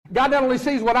God not only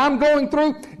sees what I'm going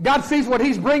through, God sees what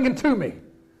He's bringing to me.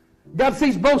 God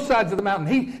sees both sides of the mountain.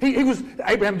 He was,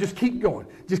 Abraham, just keep going.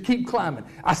 Just keep climbing.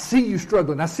 I see you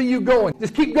struggling. I see you going.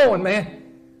 Just keep going, man.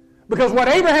 Because what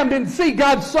Abraham didn't see,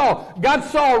 God saw. God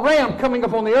saw a ram coming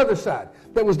up on the other side.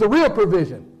 That was the real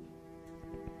provision.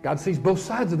 God sees both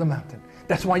sides of the mountain.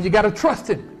 That's why you got to trust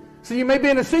Him. So you may be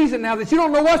in a season now that you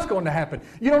don't know what's going to happen.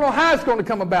 You don't know how it's going to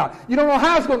come about. You don't know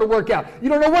how it's going to work out. You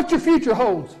don't know what your future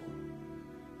holds.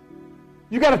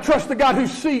 You got to trust the God who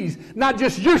sees not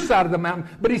just your side of the mountain,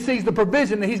 but He sees the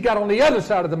provision that He's got on the other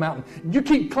side of the mountain. You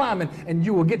keep climbing, and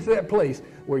you will get to that place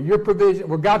where your provision,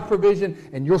 where God's provision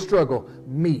and your struggle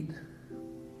meet.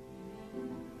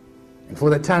 And for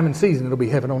that time and season, it'll be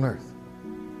heaven on earth.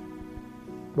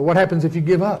 But what happens if you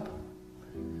give up?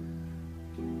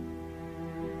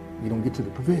 You don't get to the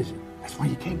provision. That's why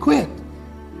you can't quit.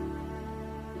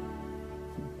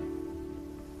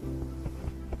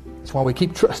 That's why we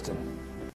keep trusting.